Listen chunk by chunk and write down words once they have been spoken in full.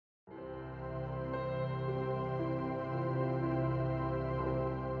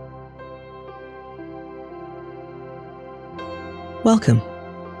Welcome,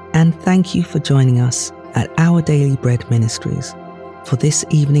 and thank you for joining us at Our Daily Bread Ministries for this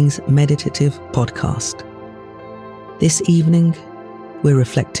evening's meditative podcast. This evening, we're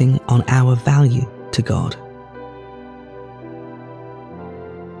reflecting on our value to God.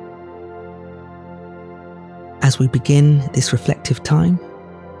 As we begin this reflective time,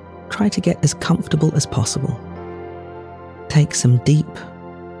 try to get as comfortable as possible. Take some deep,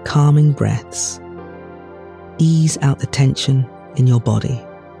 calming breaths. Ease out the tension in your body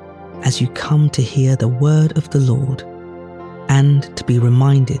as you come to hear the word of the Lord and to be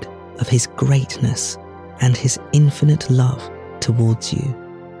reminded of His greatness and His infinite love towards you.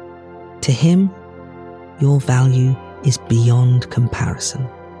 To Him, your value is beyond comparison.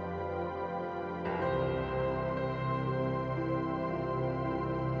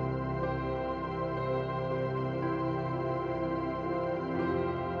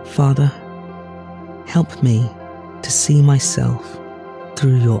 Father, help me to see myself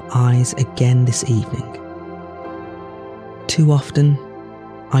through your eyes again this evening. Too often,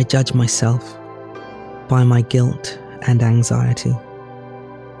 I judge myself by my guilt and anxiety,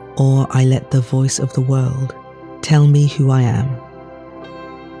 or I let the voice of the world tell me who I am.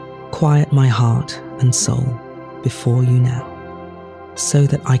 Quiet my heart and soul before you now, so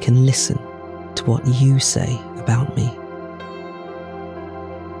that I can listen to what you say about me.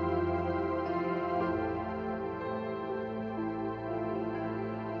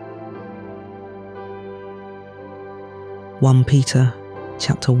 (1 Peter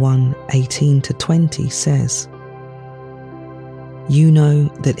chapter 1, 18-20 says, "You know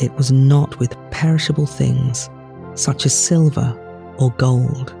that it was not with perishable things, such as silver or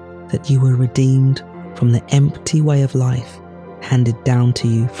gold, that you were redeemed from the empty way of life handed down to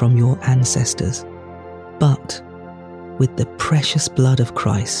you from your ancestors, but with the precious blood of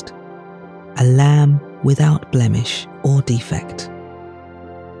Christ, a lamb without blemish or defect.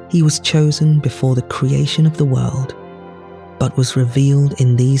 He was chosen before the creation of the world, but was revealed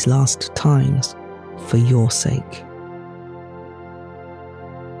in these last times for your sake."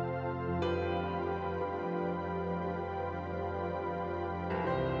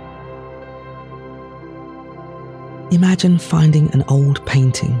 Imagine finding an old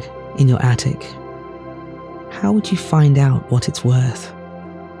painting in your attic. How would you find out what it's worth?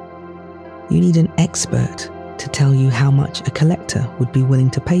 You need an expert to tell you how much a collector would be willing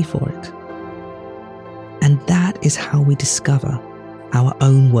to pay for it. And that is how we discover our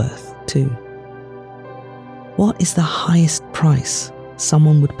own worth too. What is the highest price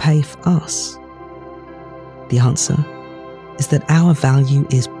someone would pay for us? The answer is that our value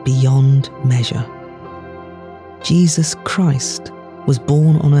is beyond measure. Jesus Christ was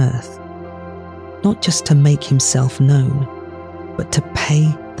born on earth, not just to make himself known, but to pay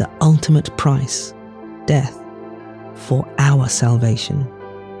the ultimate price, death, for our salvation.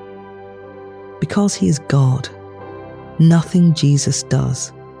 Because he is God, nothing Jesus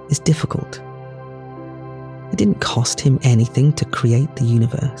does is difficult. It didn't cost him anything to create the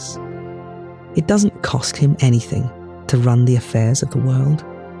universe. It doesn't cost him anything to run the affairs of the world.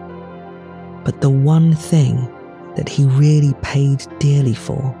 But the one thing that he really paid dearly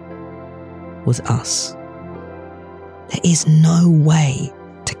for was us. There is no way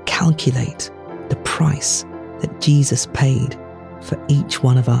to calculate the price that Jesus paid for each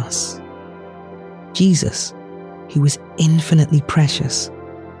one of us. Jesus, who was infinitely precious,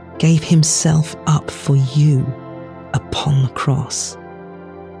 gave himself up for you upon the cross.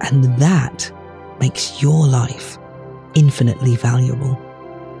 And that makes your life infinitely valuable.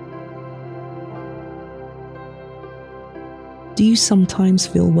 Do you sometimes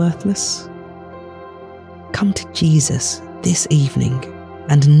feel worthless? Come to Jesus this evening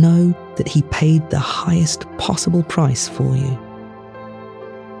and know that he paid the highest possible price for you.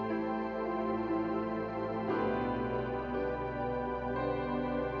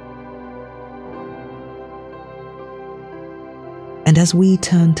 And as we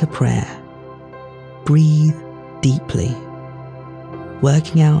turn to prayer, breathe deeply,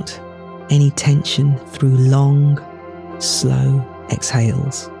 working out any tension through long, slow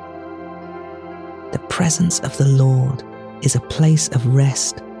exhales. The presence of the Lord is a place of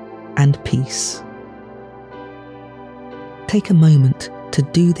rest and peace. Take a moment to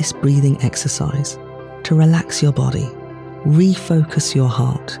do this breathing exercise, to relax your body, refocus your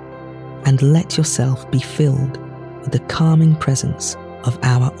heart, and let yourself be filled with the calming presence of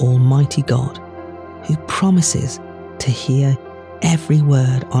our Almighty God, who promises to hear every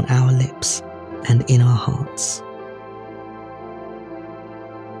word on our lips and in our hearts.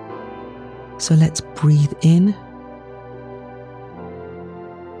 So let's breathe in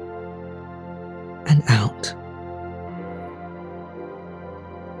and out.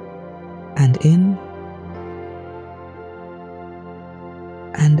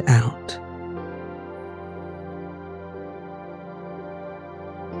 and out.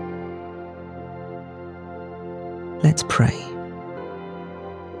 Let's pray.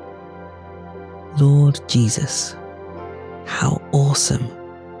 Lord Jesus, how awesome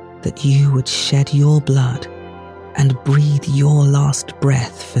that you would shed your blood and breathe your last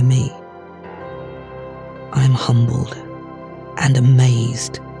breath for me. I'm humbled and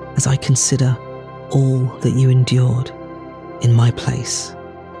amazed as I consider all that you endured in my place.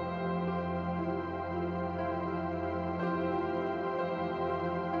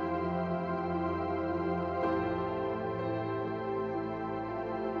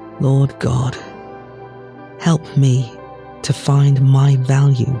 Lord God, help me to find my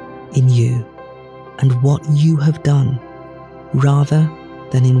value in you and what you have done rather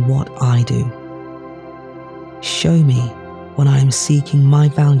than in what I do. Show me when I am seeking my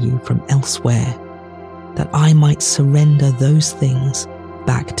value from elsewhere, that I might surrender those things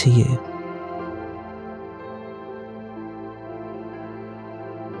back to you.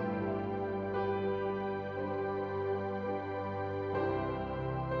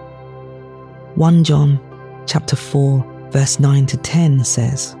 John chapter 4 verse 9 to 10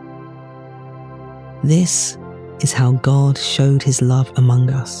 says, "This is how God showed his love among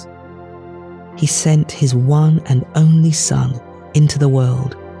us. He sent his one and only Son into the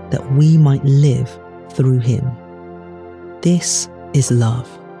world that we might live through him. This is love,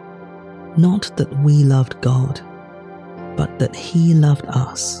 not that we loved God, but that he loved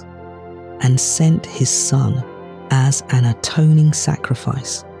us and sent his Son as an atoning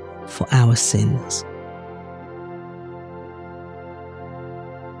sacrifice for our sins."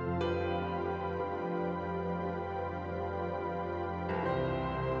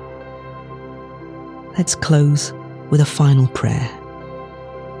 Let's close with a final prayer.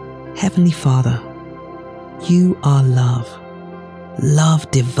 Heavenly Father, you are love,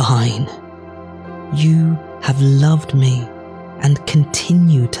 love divine. You have loved me and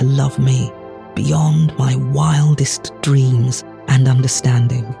continue to love me beyond my wildest dreams and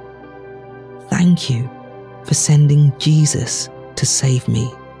understanding. Thank you for sending Jesus to save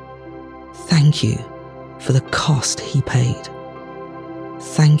me. Thank you for the cost he paid.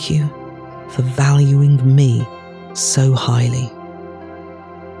 Thank you for valuing me so highly.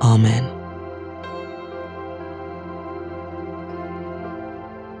 Amen.